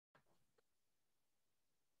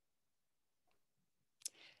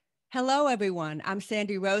Hello, everyone. I'm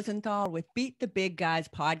Sandy Rosenthal with Beat the Big Guys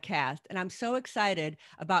podcast, and I'm so excited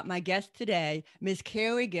about my guest today, Ms.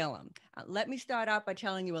 Carey Gillam. Let me start out by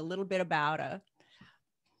telling you a little bit about her.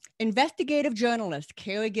 Investigative journalist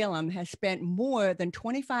Carey Gillam has spent more than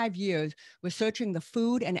 25 years researching the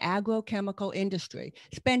food and agrochemical industry,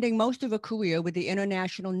 spending most of her career with the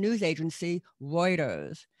international news agency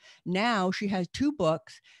Reuters. Now she has two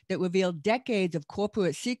books that reveal decades of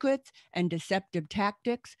corporate secrets and deceptive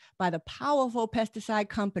tactics by the powerful pesticide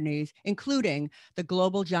companies, including the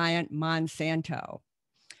global giant Monsanto.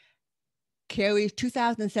 Carey's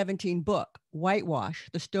 2017 book, Whitewash,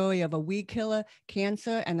 The Story of a Weed Killer,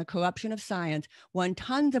 Cancer, and the Corruption of Science, won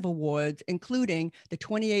tons of awards, including the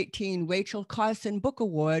 2018 Rachel Carson Book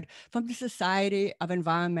Award from the Society of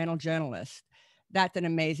Environmental Journalists. That's an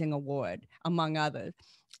amazing award, among others.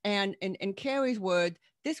 And in Carey's words,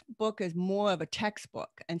 this book is more of a textbook.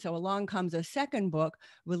 And so along comes a second book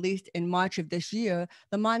released in March of this year,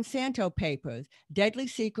 The Monsanto Papers, Deadly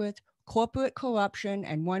Secrets, Corporate Corruption,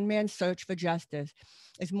 and One Man's Search for Justice.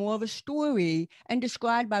 Is more of a story and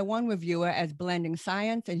described by one reviewer as blending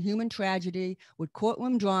science and human tragedy with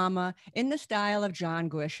courtroom drama in the style of John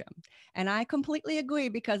Grisham. And I completely agree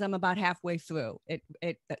because I'm about halfway through.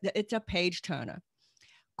 It's a page turner.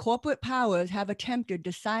 Corporate powers have attempted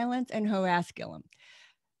to silence and harass Gillam.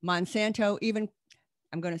 Monsanto even,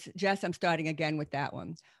 I'm going to suggest I'm starting again with that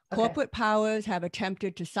one. Okay. Corporate powers have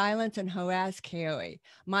attempted to silence and harass Carey.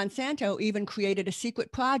 Monsanto even created a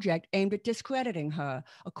secret project aimed at discrediting her,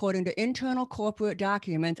 according to internal corporate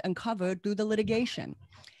documents uncovered through the litigation.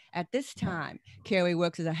 At this time, Carey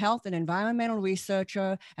works as a health and environmental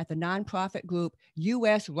researcher at the nonprofit group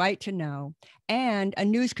U.S. Right to Know and a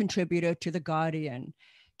news contributor to The Guardian.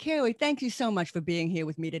 Carey, thank you so much for being here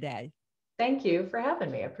with me today. Thank you for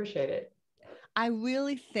having me. I appreciate it. I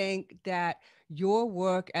really think that your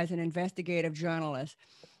work as an investigative journalist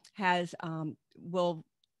has will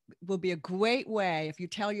be a great way, if you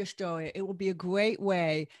tell your story, it will be a great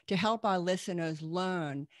way to help our listeners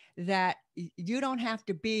learn that you don't have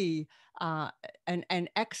to be an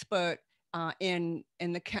expert in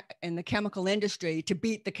the chemical industry to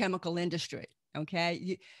beat the chemical industry.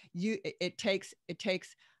 Okay, it takes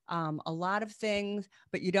a lot of things,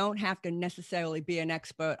 but you don't have to necessarily be an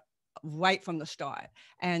expert right from the start.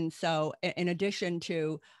 And so in addition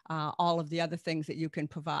to all of the other things that you can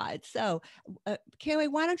provide. So Carey,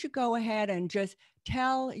 why don't you go ahead and just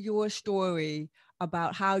tell your story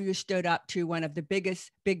about how you stood up to one of the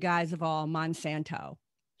biggest big guys of all, Monsanto.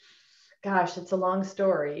 Gosh, it's a long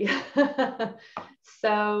story.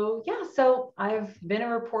 So I've been a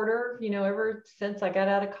reporter, ever since I got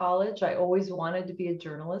out of college. I always wanted to be a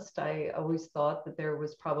journalist. I always thought that there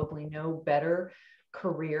was probably no better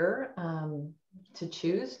career to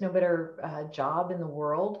choose, no better job in the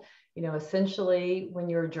world. Essentially, when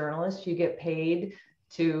you're a journalist, you get paid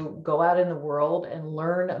to go out in the world and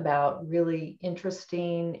learn about really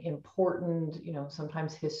interesting, important,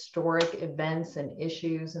 sometimes historic events and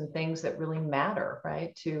issues and things that really matter,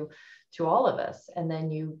 right, to all of us. And then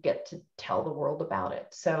you get to tell the world about it.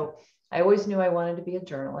 So I always knew I wanted to be a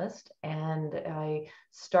journalist, and I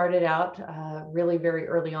started out really very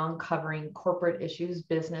early on covering corporate issues,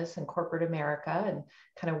 business and corporate America, and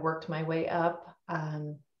kind of worked my way up.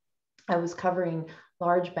 I was covering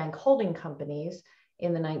large bank holding companies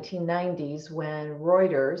in the 1990s when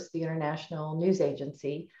Reuters, the international news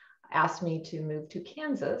agency, asked me to move to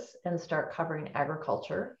Kansas and start covering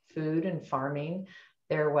agriculture, food and farming.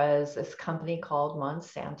 There was this company called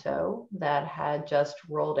Monsanto that had just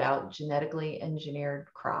rolled out genetically engineered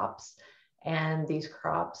crops. And these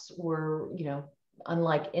crops were,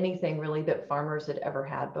 unlike anything really that farmers had ever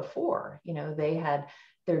had before. They had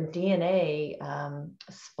their DNA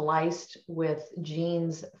spliced with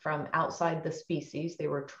genes from outside the species. They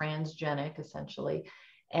were transgenic, essentially.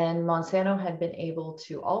 And Monsanto had been able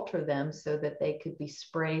to alter them so that they could be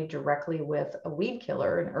sprayed directly with a weed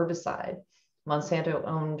killer, an herbicide. Monsanto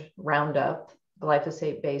owned Roundup,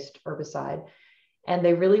 glyphosate-based herbicide, and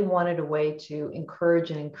they really wanted a way to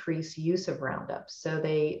encourage and increase use of Roundup. So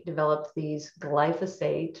they developed these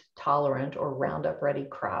glyphosate-tolerant or Roundup-ready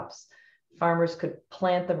crops. Farmers could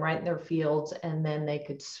plant them right in their fields, and then they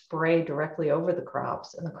could spray directly over the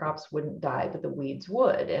crops, and the crops wouldn't die, but the weeds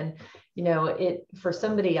would. And, for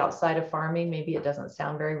somebody outside of farming, maybe it doesn't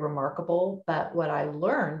sound very remarkable, but what I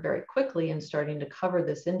learned very quickly in starting to cover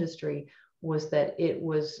this industry was that it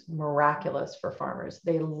was miraculous for farmers.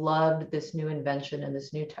 They loved this new invention and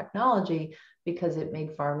this new technology because it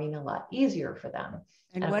made farming a lot easier for them.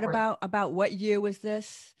 And what about what year was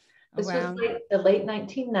this? This was Around the late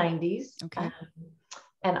 1990s. Okay.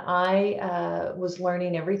 And I was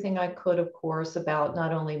learning everything I could, of course, about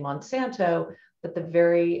not only Monsanto, but the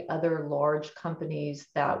very other large companies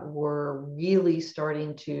that were really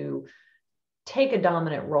starting to take a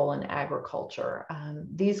dominant role in agriculture.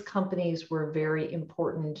 These companies were very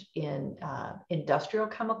important in industrial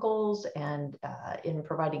chemicals and in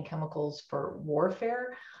providing chemicals for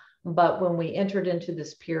warfare. But when we entered into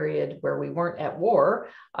this period where we weren't at war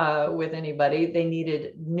with anybody, they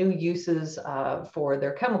needed new uses for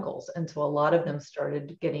their chemicals. And so a lot of them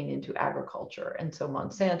started getting into agriculture. And so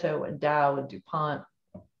Monsanto and Dow and DuPont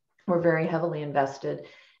were very heavily invested.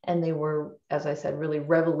 And they were, as I said, really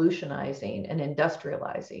revolutionizing and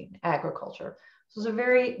industrializing agriculture. So it was a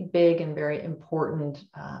very big and very important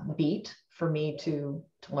beat for me to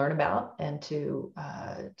learn about and to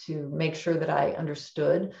make sure that I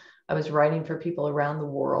understood. I was writing for people around the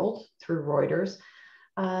world through Reuters.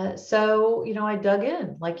 So, I dug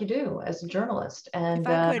in like you do as a journalist. And if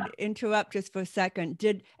I could interrupt just for a second,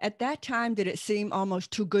 at that time, did it seem almost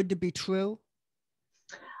too good to be true?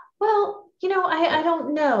 Well, I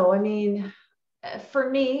don't know. I mean, for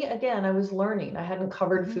me, again, I was learning. I hadn't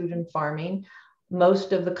covered food and farming.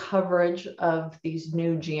 Most of the coverage of these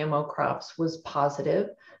new GMO crops was positive.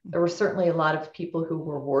 There were certainly a lot of people who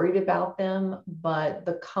were worried about them, but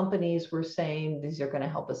the companies were saying these are going to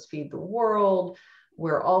help us feed the world.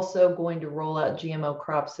 We're also going to roll out GMO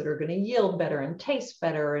crops that are going to yield better and taste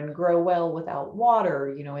better and grow well without water,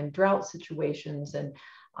 in drought situations, and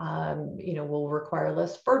will require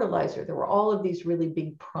less fertilizer. There were all of these really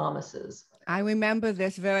big promises. I remember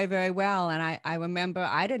this very, very well. And I remember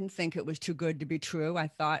I didn't think it was too good to be true. I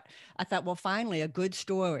thought, well, finally, a good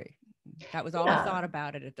story. That was all I thought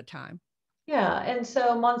about it at the time. Yeah. And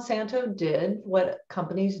so Monsanto did what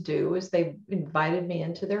companies do is they invited me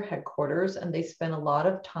into their headquarters, and they spent a lot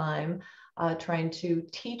of time trying to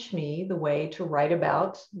teach me the way to write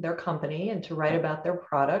about their company and to write about their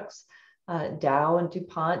products. Dow and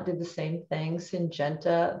DuPont did the same thing,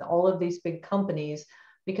 Syngenta, all of these big companies.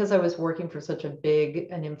 Because I was working for such a big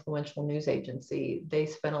and influential news agency, they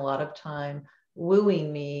spent a lot of time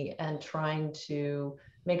wooing me and trying to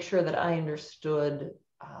make sure that I understood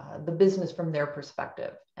the business from their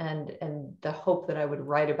perspective, and the hope that I would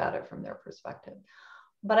write about it from their perspective.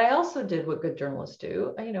 But I also did what good journalists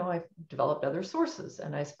do. I developed other sources,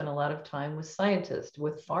 and I spent a lot of time with scientists,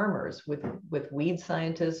 with farmers, with weed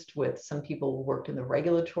scientists, with some people who worked in the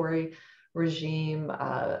regulatory regime,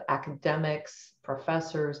 academics,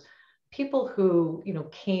 professors, people who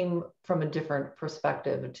came from a different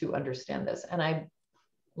perspective to understand this. And I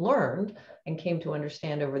learned and came to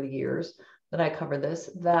understand over the years that I covered this,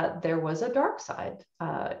 that there was a dark side,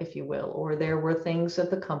 if you will, or there were things that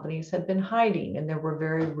the companies had been hiding, and there were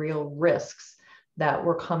very real risks that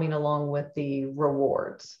were coming along with the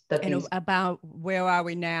rewards. About where are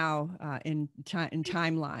we now in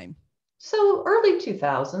timeline? So early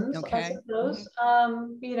 2000s, okay. I suppose,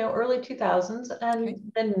 early 2000s,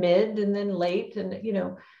 and then mid, and then late, and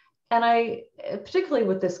and I, particularly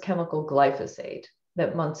with this chemical glyphosate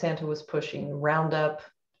that Monsanto was pushing, Roundup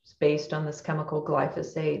is based on this chemical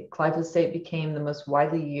glyphosate. Glyphosate became the most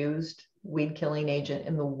widely used weed killing agent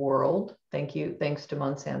in the world. Thanks to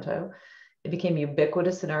Monsanto. It became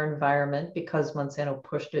ubiquitous in our environment because Monsanto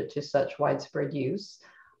pushed it to such widespread use.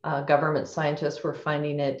 Government scientists were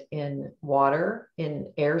finding it in water,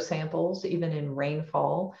 in air samples, even in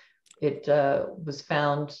rainfall. It was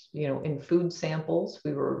found, in food samples.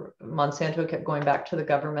 Monsanto kept going back to the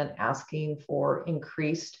government asking for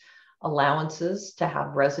increased allowances to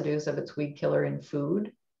have residues of its weed killer in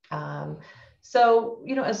food. So,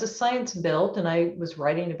 as the science built, and I was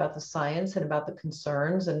writing about the science and about the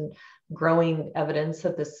concerns and growing evidence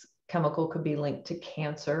that this chemical could be linked to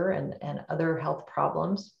cancer and other health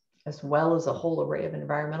problems, as well as a whole array of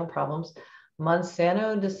environmental problems,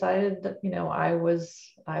 Monsanto decided that,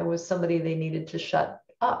 I was somebody they needed to shut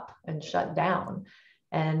up and shut down.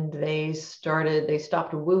 And they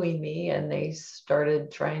stopped wooing me, and they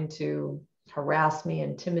started trying to harass me,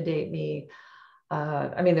 intimidate me.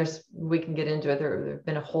 We can get into it. There have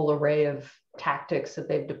been a whole array of tactics that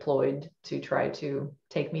they've deployed to try to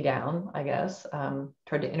take me down, I guess,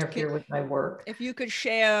 tried to interfere with my work. If you could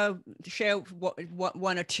share what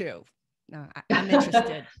one or two, I'm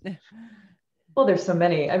interested. Well, there's so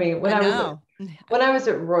many. I mean, when I was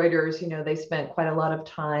at Reuters, they spent quite a lot of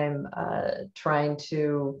time trying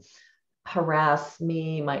to harass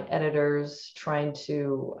me, my editors, trying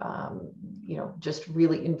to, just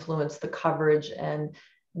really influence the coverage and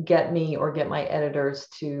get me or get my editors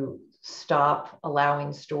to stop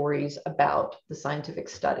allowing stories about the scientific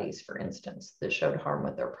studies, for instance, that showed harm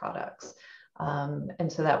with their products. And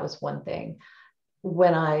so that was one thing.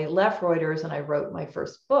 when I left Reuters and I wrote my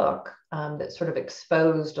first book that sort of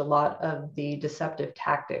exposed a lot of the deceptive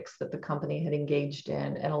tactics that the company had engaged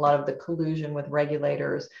in and a lot of the collusion with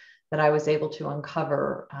regulators that I was able to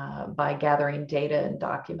uncover by gathering data and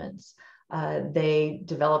documents. They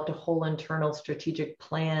developed a whole internal strategic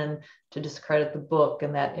plan to discredit the book,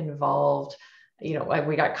 and that involved, you know,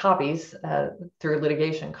 we got copies through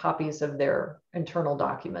litigation, copies of their internal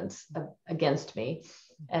documents against me,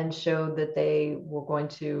 and showed that they were going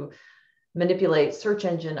to manipulate search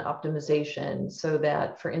engine optimization so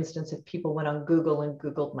that, for instance, if people went on Google and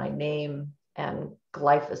Googled my name and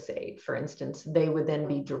glyphosate, for instance, they would then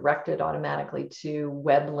be directed automatically to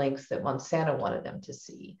web links that Monsanto wanted them to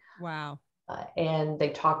see. Wow. And they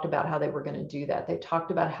talked about how they were going to do that. They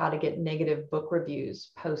talked about how to get negative book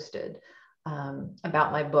reviews posted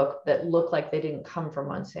about my book that looked like they didn't come from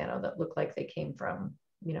Monsanto, that looked like they came from,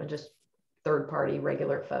 you know, just third-party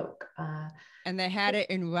regular folk. And they had it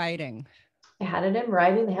in writing. They had it in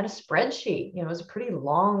writing. They had a spreadsheet. You know, it was a pretty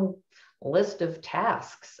long list of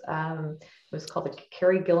tasks. It was called the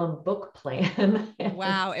Carey Gillam book plan.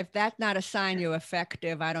 Wow. If that's not a sign you're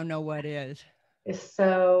effective, I don't know what is.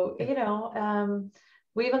 So, you know,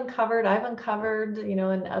 I've uncovered, you know,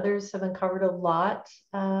 and others have uncovered a lot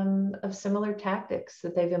of similar tactics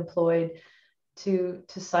that they've employed to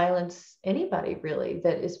silence anybody really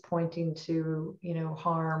that is pointing to, you know,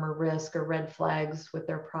 harm or risk or red flags with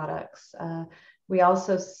their products. We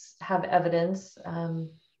also have evidence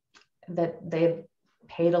that they've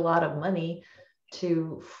paid a lot of money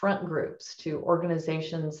to front groups, to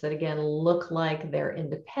organizations that again look like they're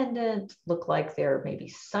independent, look like they're maybe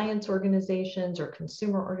science organizations or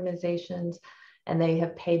consumer organizations, and they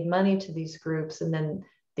have paid money to these groups. And then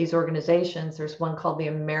these organizations, there's one called the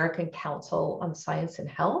American Council on Science and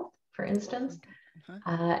Health, for instance.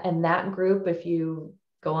 And that group, if you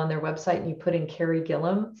go on their website and you put in Carey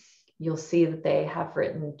Gillam, you'll see that they have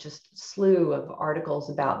written just a slew of articles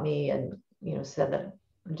about me and, you know, said that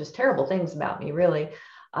just terrible things about me, really,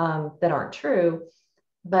 that aren't true.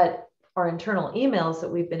 But our internal emails that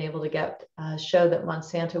we've been able to get show that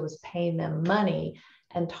Monsanto was paying them money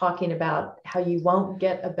and talking about how you won't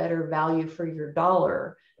get a better value for your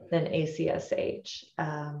dollar than ACSH,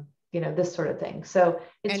 you know, this sort of thing. So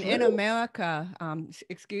it's and in America,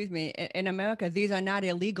 excuse me, in America, these are not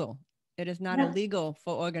illegal. It is not illegal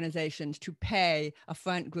for organizations to pay a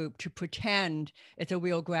front group to pretend it's a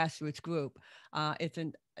real grassroots group.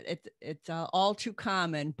 It's all too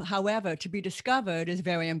common. However, to be discovered is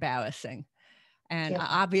very embarrassing. And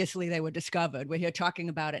obviously they were discovered. We're here talking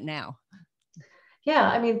about it now. Yeah,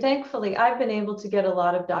 I mean, thankfully, I've been able to get a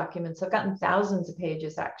lot of documents. I've gotten thousands of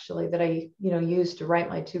pages actually that I, you know, used to write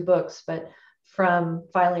my 2 books. But from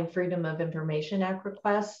filing Freedom of Information Act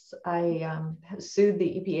requests, I sued the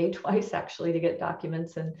EPA twice actually to get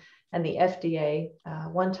documents, and the FDA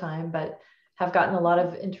one time, but have gotten a lot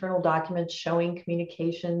of internal documents showing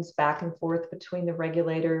communications back and forth between the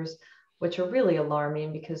regulators, which are really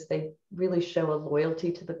alarming because they really show a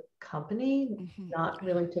loyalty to the company, not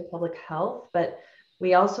really to public health. But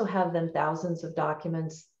we also have then thousands of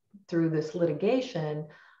documents through this litigation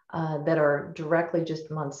that are directly just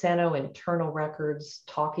Monsanto internal records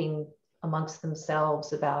talking amongst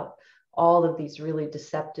themselves about all of these really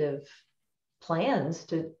deceptive plans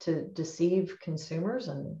to deceive consumers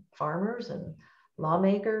and farmers and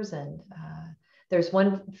lawmakers. And there's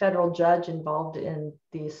one federal judge involved in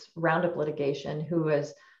this Roundup litigation who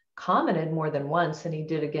has commented more than once, and he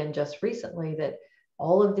did again just recently, that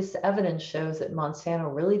all of this evidence shows that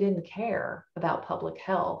Monsanto really didn't care about public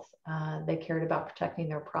health. They cared about protecting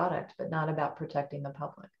their product, but not about protecting the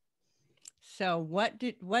public. So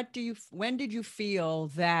when did you feel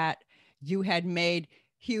that you had made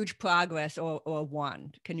huge progress or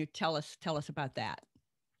won? Can you tell us about that?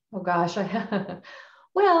 Oh gosh,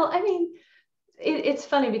 well, I mean, it's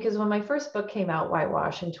funny because when my first book came out,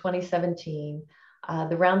 Whitewash, in 2017,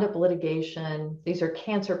 the Roundup litigation, these are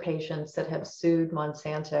cancer patients that have sued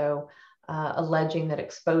Monsanto, alleging that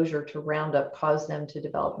exposure to Roundup caused them to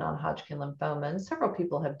develop non-Hodgkin lymphoma. And several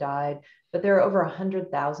people have died, but there are over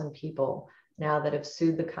 100,000 people now that have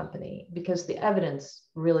sued the company because the evidence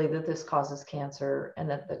really that this causes cancer and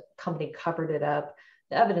that the company covered it up,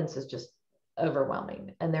 the evidence is just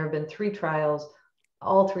overwhelming. And there have been 3 trials.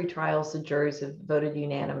 All 3 trials, the juries have voted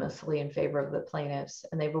unanimously in favor of the plaintiffs,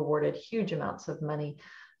 and they've awarded huge amounts of money.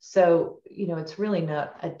 So, you know, it's really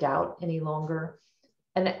not a doubt any longer.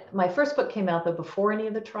 And my first book came out though before any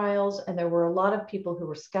of the trials, and there were a lot of people who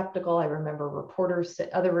were skeptical. I remember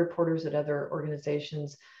other reporters at other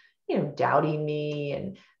organizations, you know, doubting me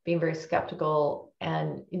and being very skeptical.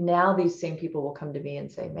 And now these same people will come to me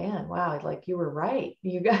and say, man, wow, like you were right.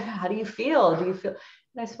 How do you feel? Do you feel?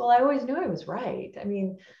 And I said, well, I always knew I was right. I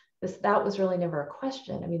mean, that was really never a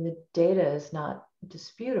question. I mean, the data is not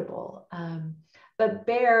disputable. But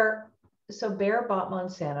Bayer bought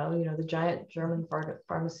Monsanto, the giant German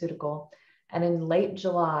pharmaceutical. And in late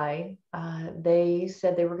July, they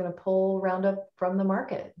said they were going to pull Roundup from the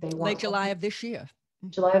market. Late July of this year.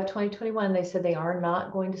 July of 2021, they said they are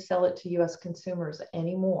not going to sell it to US consumers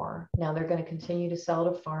anymore. Now they're going to continue to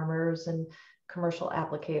sell to farmers and commercial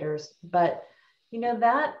applicators. But,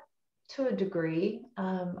 that to a degree,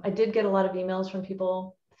 I did get a lot of emails from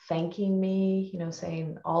people thanking me,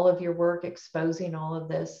 saying all of your work exposing all of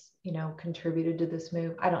this, contributed to this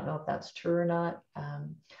move. I don't know if that's true or not.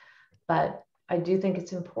 But I do think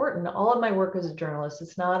it's important. All of my work as a journalist,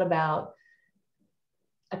 it's not about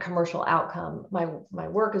a commercial outcome. My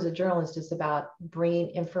work as a journalist is about bringing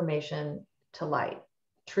information to light,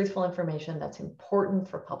 truthful information that's important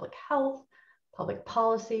for public health, public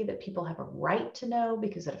policy, that people have a right to know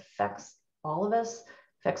because it affects all of us,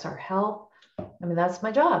 affects our health. I mean, that's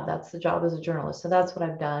my job. That's the job as a journalist. So that's what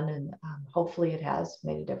I've done. And hopefully it has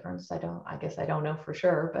made a difference. I guess I don't know for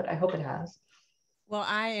sure, but I hope it has. Well,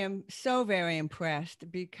 I am so very impressed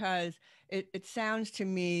because it sounds to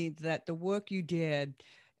me that the work you did,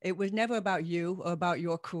 it was never about you or about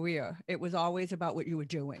your career. It was always about what you were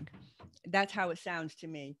doing. That's how it sounds to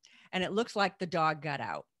me. And it looks like the dog got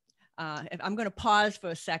out. I'm going to pause for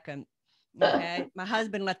a second. Okay. My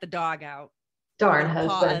husband let the dog out. Darn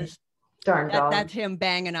husband. Pause. Darn dog. That's him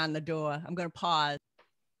banging on the door. I'm going to pause.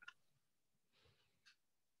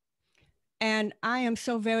 And I am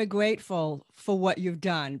so very grateful for what you've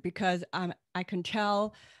done because I can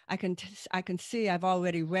tell, I can see, I've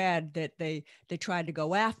already read that they tried to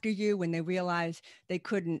go after you when they realized they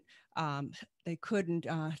couldn't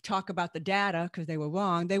talk about the data because they were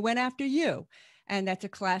wrong. They went after you. And that's a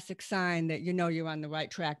classic sign that you're on the right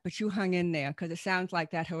track, but you hung in there because it sounds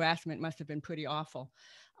like that harassment must have been pretty awful.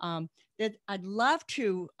 I'd love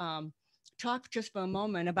to talk just for a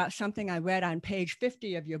moment about something I read on page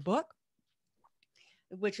 50 of your book,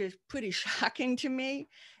 which is pretty shocking to me.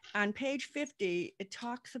 On page 50, it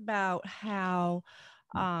talks about how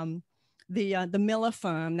the Miller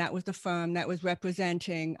firm, that was the firm that was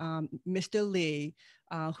representing Mr. Lee,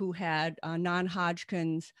 who had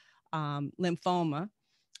non-Hodgkin's lymphoma,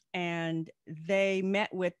 and they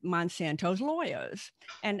met with Monsanto's lawyers.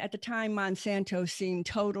 And at the time, Monsanto seemed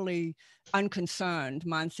totally unconcerned.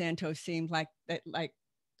 Monsanto seemed like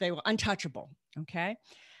they were untouchable, okay?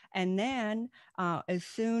 And then as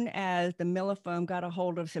soon as the Miller firm got a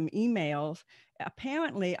hold of some emails,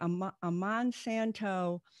 apparently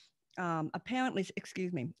Monsanto,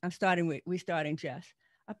 excuse me, restarting Jess.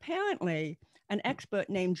 Apparently an expert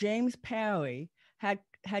named James Perry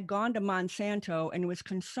had gone to Monsanto and was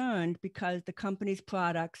concerned because the company's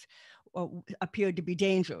products appeared to be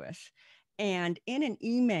dangerous. And in an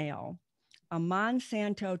email, a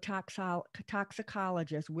Monsanto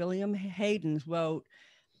toxicologist, William Hayden, wrote,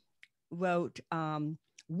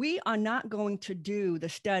 we are not going to do the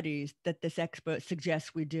studies that this expert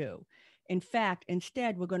suggests we do. In fact,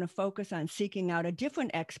 instead, we're going to focus on seeking out a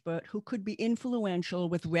different expert who could be influential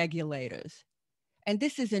with regulators. And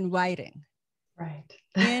this is in writing. Right.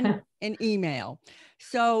 In an email.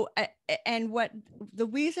 So, and the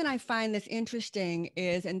reason I find this interesting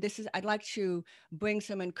is, I'd like to bring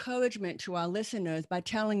some encouragement to our listeners by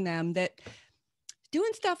telling them that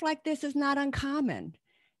doing stuff like this is not uncommon.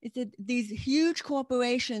 It's that these huge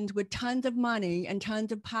corporations with tons of money and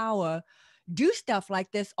tons of power do stuff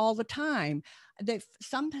like this all the time. That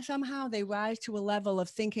somehow they rise to a level of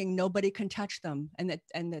thinking nobody can touch them, and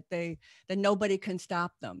that nobody can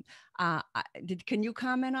stop them. Can you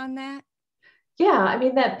comment on that? Yeah, I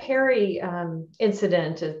mean, that Perry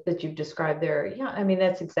incident that you've described there, yeah, I mean,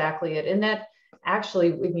 that's exactly it. And that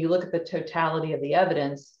actually, when you look at the totality of the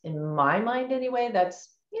evidence, in my mind anyway,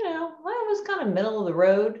 that's, well, it was kind of middle of the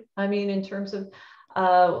road. I mean, in terms of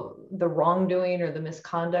the wrongdoing or the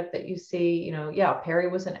misconduct that you see, yeah, Perry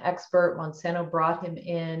was an expert. Monsanto brought him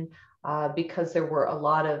in because there were a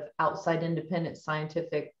lot of outside independent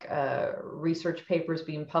scientific research papers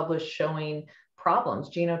being published showing problems,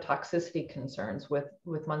 genotoxicity concerns with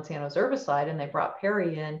Monsanto's herbicide. And they brought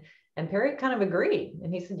Perry in, and Perry kind of agreed.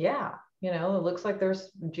 And he said, yeah, it looks like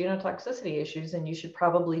there's genotoxicity issues and you should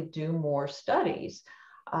probably do more studies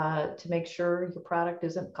to make sure your product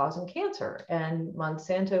isn't causing cancer. And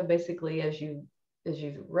Monsanto basically, as you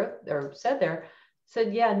wrote or said there,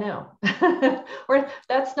 said, yeah, no,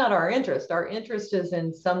 that's not our interest. Our interest is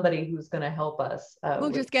in somebody who's going to help us.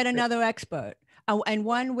 We'll just get another expert. Oh, and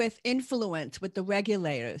one with influence with the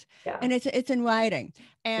regulators, Yeah. and it's in writing.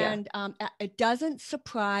 Yeah. And it doesn't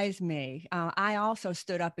surprise me. I also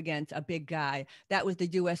stood up against a big guy. That was the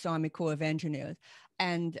U.S. Army Corps of Engineers,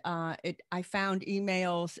 and I found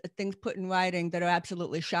emails, things put in writing that are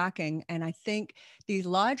absolutely shocking. And I think these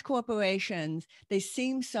large corporations, they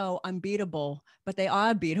seem so unbeatable, but they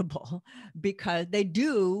are beatable because they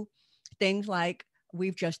do things like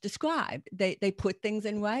we've just described. They put things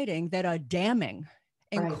in writing that are damning,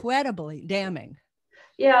 Right. incredibly damning.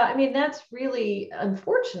 Yeah, I mean, that's really,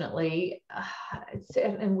 unfortunately,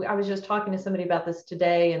 and I was just talking to somebody about this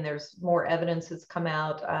today, and there's more evidence that's come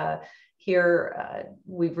out. Here,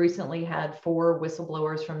 we've recently had 4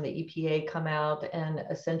 whistleblowers from the EPA come out and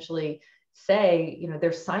essentially say,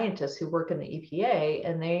 there's scientists who work in the EPA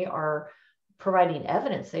and they are providing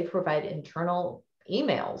evidence. They provide internal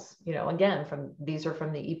emails, again, these are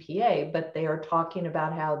from the EPA, but they are talking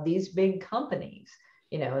about how these big companies,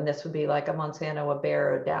 and this would be like a Monsanto, a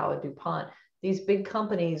Bayer, a Dow, a DuPont. These big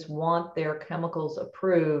companies want their chemicals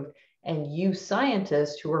approved, and you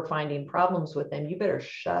scientists who are finding problems with them, you better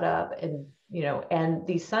shut up. And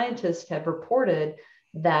these scientists have reported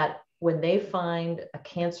that when they find a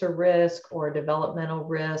cancer risk or a developmental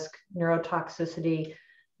risk, neurotoxicity,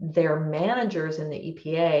 their managers in the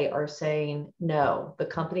EPA are saying, no, the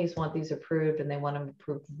companies want these approved and they want them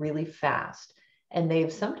approved really fast.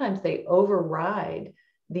 And sometimes they override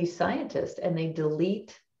these scientists and they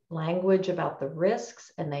delete language about the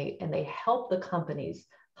risks, and they help the companies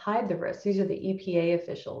hide the risks. These are the EPA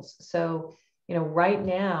officials. So, right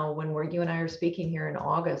now, when you and I are speaking here in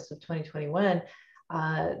August of 2021,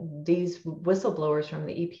 these whistleblowers from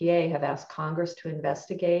the EPA have asked Congress to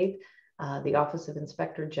investigate. The Office of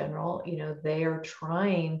Inspector General, they are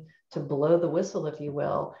trying to blow the whistle, if you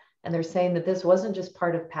will. And they're saying that this wasn't just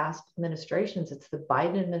part of past administrations, it's the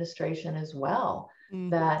Biden administration as well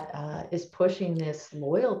that is pushing this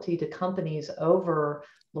loyalty to companies over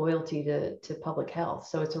loyalty to public health.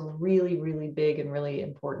 So it's a really, really big and really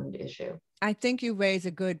important issue. I think you raise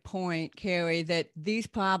a good point, Carey, that these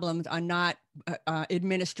problems are not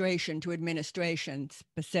administration to administration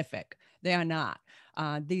specific. They are not.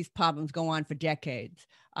 These problems go on for decades.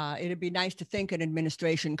 It'd be nice to think an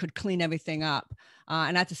administration could clean everything up.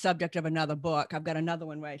 And that's a subject of another book. I've got another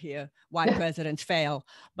one right here, Why Presidents Fail.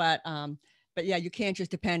 But yeah, you can't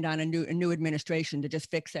just depend on a new administration to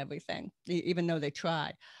just fix everything, even though they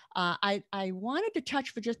try. I wanted to touch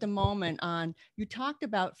for just a moment on, you talked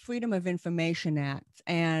about Freedom of Information Act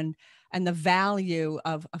and the value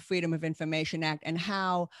of a Freedom of Information Act, and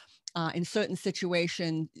how in certain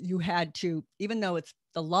situations you had to, even though it's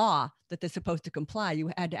the law that they're supposed to comply,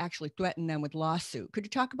 you had to actually threaten them with lawsuit. Could you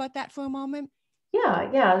talk about that for a moment?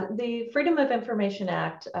 Yeah. The Freedom of Information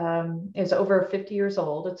Act is over 50 years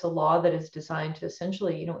old. It's a law that is designed to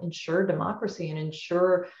essentially, ensure democracy and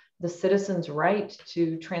ensure the citizens' right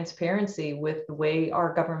to transparency with the way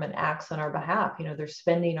our government acts on our behalf. They're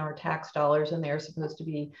spending our tax dollars and they're supposed to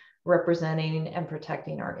be representing and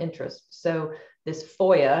protecting our interests. So this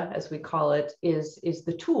FOIA, as we call it, is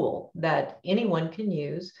the tool that anyone can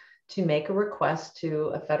use to make a request to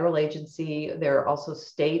a federal agency. There are also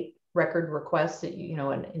state record requests that,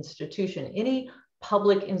 an institution, any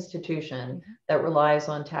public institution that relies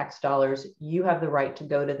on tax dollars, you have the right to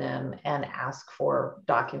go to them and ask for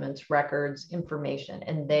documents, records, information,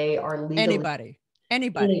 and they are legally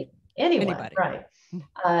anybody, anyone, right?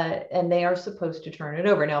 And they are supposed to turn it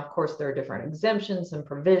over. Now, of course, there are different exemptions and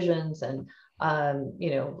provisions and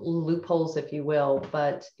loopholes, if you will,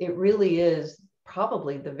 but it really is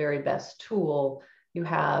probably the very best tool you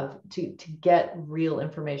have to get real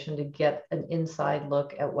information, to get an inside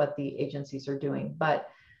look at what the agencies are doing. But,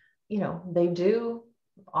 they do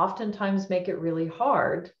oftentimes make it really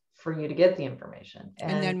hard for you to get the information.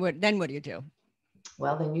 And then what do you do?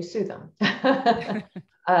 Well, then you sue them,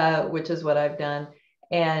 which is what I've done.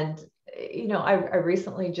 And, I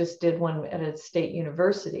recently just did one at a state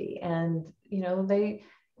university, and,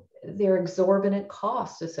 there are exorbitant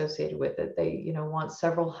costs associated with it. They, want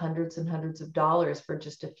several hundreds and hundreds of dollars for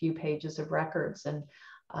just a few pages of records. And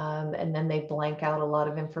then they blank out a lot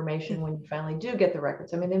of information when you finally do get the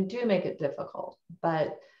records. I mean, they do make it difficult,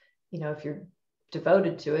 but, if you're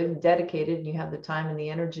devoted to it and dedicated and you have the time and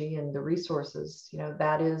the energy and the resources,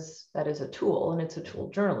 that is a tool, and it's a tool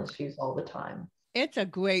journalists use all the time. It's a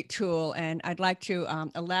great tool. And I'd like to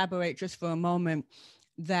elaborate just for a moment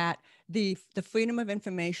that the Freedom of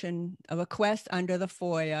Information, a request under the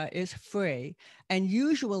FOIA is free, and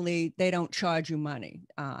usually they don't charge you money.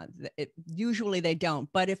 Usually they don't,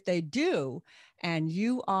 but if they do, and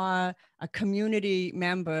you are a community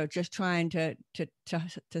member just trying to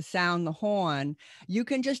sound the horn, you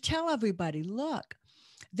can just tell everybody, look,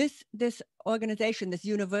 this organization, this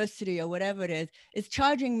university or whatever it is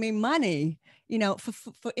charging me money,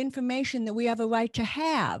 for information that we have a right to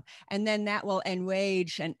have. And then that will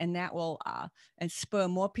enrage and that will and spur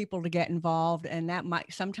more people to get involved. And that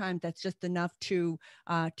might, sometimes that's just enough to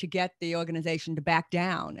get the organization to back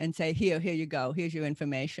down and say, here you go, here's your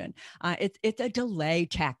information. It's a delay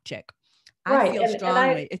tactic. I Right. feel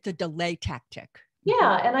strongly it's a delay tactic.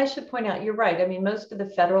 Yeah, and I should point out, you're right. I mean, most of the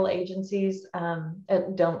federal agencies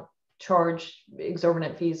don't charge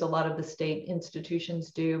exorbitant fees. A lot of the state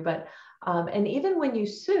institutions do, but and even when you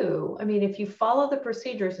sue, I mean, if you follow the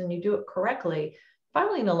procedures and you do it correctly,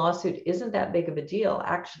 filing a lawsuit isn't that big of a deal,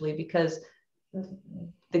 actually, because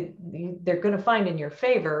they're going to find in your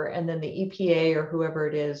favor, and then the EPA or whoever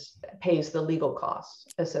it is pays the legal costs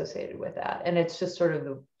associated with that. And it's just sort of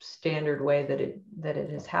the standard way that it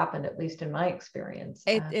has happened, at least in my experience.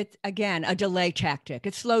 It's again a delay tactic.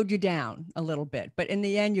 It slowed you down a little bit, but in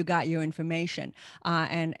the end, you got your information.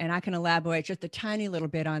 And I can elaborate just a tiny little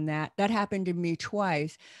bit on that. That happened to me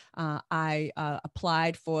twice. I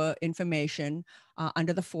applied for information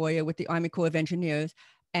under the FOIA with the Army Corps of Engineers.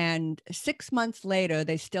 And 6 months later,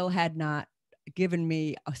 they still had not given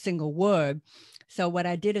me a single word. So what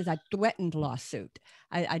I did is I threatened lawsuit.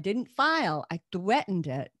 I didn't file, I threatened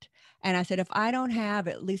it. And I said, if I don't have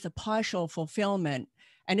at least a partial fulfillment,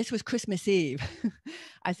 and this was Christmas Eve,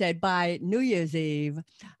 I said, by New Year's Eve,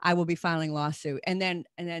 I will be filing lawsuit. And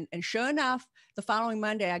sure enough, the following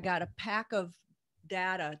Monday, I got a pack of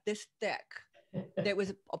data this thick that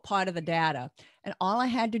was a part of the data. And all I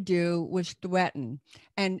had to do was threaten.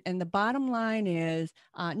 And the bottom line is,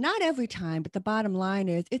 not every time, but the bottom line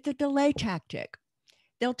is it's a delay tactic.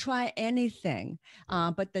 They'll try anything.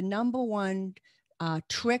 But the number one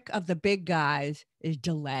trick of the big guys is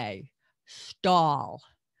delay, stall,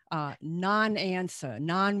 non-answer,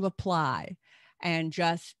 non-reply, and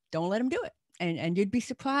just don't let them do it. And you'd be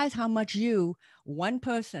surprised how much one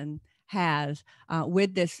person, has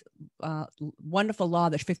with this wonderful law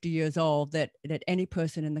that's 50 years old that any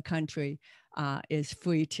person in the country is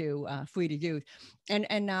free to use. And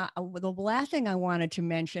the last thing I wanted to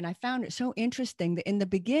mention, I found it so interesting that in the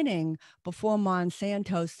beginning, before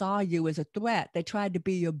Monsanto saw you as a threat, they tried to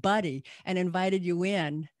be your buddy and invited you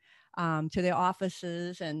in to their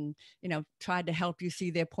offices and, tried to help you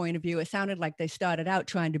see their point of view. It sounded like they started out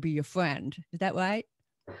trying to be your friend. Is that right?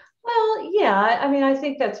 Well, yeah, I mean, I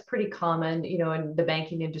think that's pretty common, in the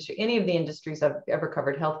banking industry, any of the industries I've ever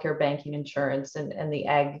covered, healthcare, banking, insurance, and the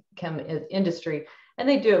ag chem industry. And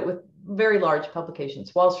they do it with very large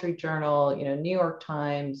publications, Wall Street Journal, New York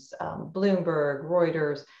Times, Bloomberg,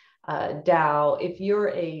 Reuters, Dow. If you're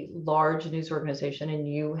a large news organization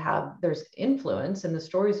and there's influence in the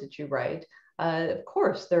stories that you write, of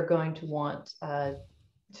course, they're going to want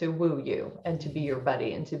to woo you and to be your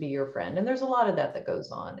buddy and to be your friend. And there's a lot of that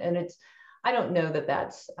goes on. And I don't know that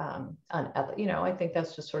that's unethical. I think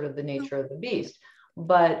that's just sort of the nature of the beast.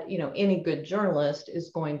 But, any good journalist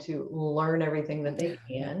is going to learn everything that they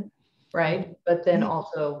can, right? But then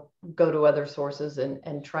also go to other sources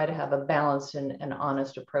and try to have a balanced and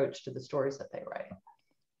honest approach to the stories that they write.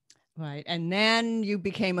 Right. And then you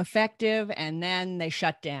became effective, and then they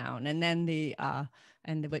shut down, and then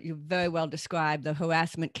what you very well described, the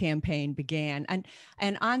harassment campaign began.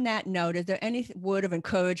 And on that note, is there any word of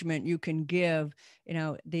encouragement you can give,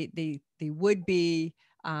 the would-be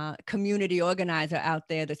community organizer out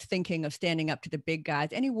there that's thinking of standing up to the big guys?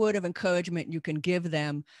 Any word of encouragement you can give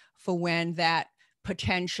them for when that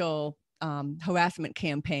potential harassment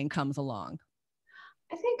campaign comes along?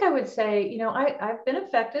 I think I would say, I've been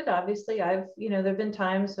affected. Obviously, there've been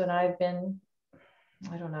times when I've been,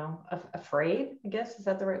 I don't know, afraid, I guess, is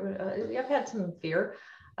that the right word? I've had some fear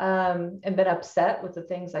and been upset with the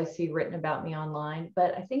things I see written about me online.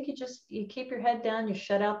 But I think you keep your head down, you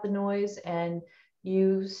shut out the noise, and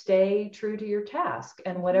you stay true to your task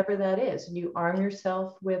and whatever that is. And you arm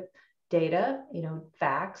yourself with data,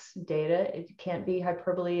 facts, data. It can't be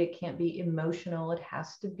hyperbole. It can't be emotional. It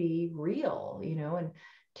has to be real, and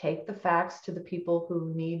take the facts to the people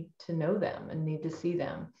who need to know them and need to see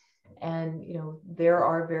them. And, there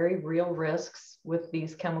are very real risks with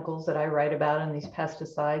these chemicals that I write about and these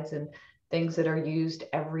pesticides and things that are used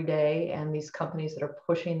every day, and these companies that are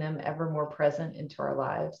pushing them ever more present into our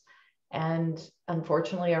lives. And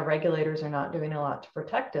unfortunately, our regulators are not doing a lot to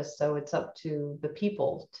protect us. So it's up to the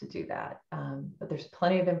people to do that. But there's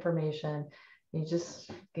plenty of information. You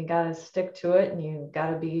got to stick to it, and you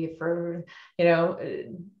got to be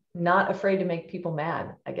not afraid to make people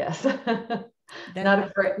mad, I guess.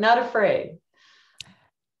 Not afraid.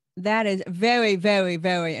 That is very, very,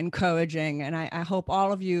 very encouraging. And I hope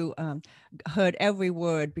all of you heard every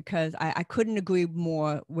word, because I couldn't agree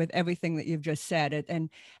more with everything that you've just said. And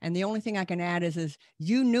the only thing I can add is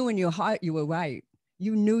you knew in your heart you were right.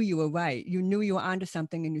 You knew you were right. You knew you were onto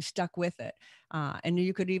something, and you stuck with it. And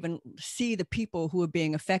you could even see the people who are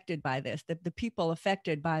being affected by this, the people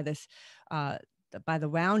affected by this, by the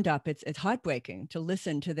Roundup. It's heartbreaking to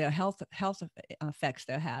listen to their health effects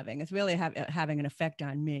they're having. It's really having an effect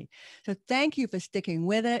on me. So thank you for sticking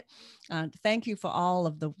with it. Thank you for all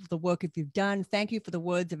of the work that you've done. Thank you for the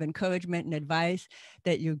words of encouragement and advice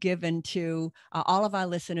that you've given to all of our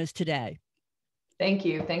listeners today. Thank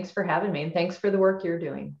you. Thanks for having me, and thanks for the work you're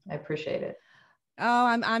doing. I appreciate it. Oh,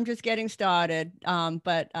 I'm just getting started.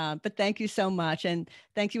 But thank you so much. And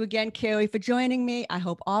thank you again, Carey, for joining me. I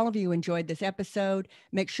hope all of you enjoyed this episode.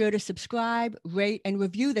 Make sure to subscribe, rate, and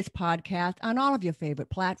review this podcast on all of your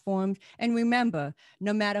favorite platforms. And remember,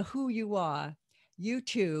 no matter who you are, you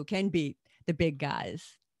too can beat the big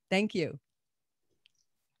guys. Thank you.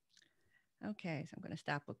 Okay, so I'm going to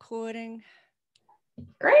stop recording.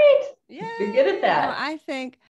 Great. Yeah. You're good at that. No, I think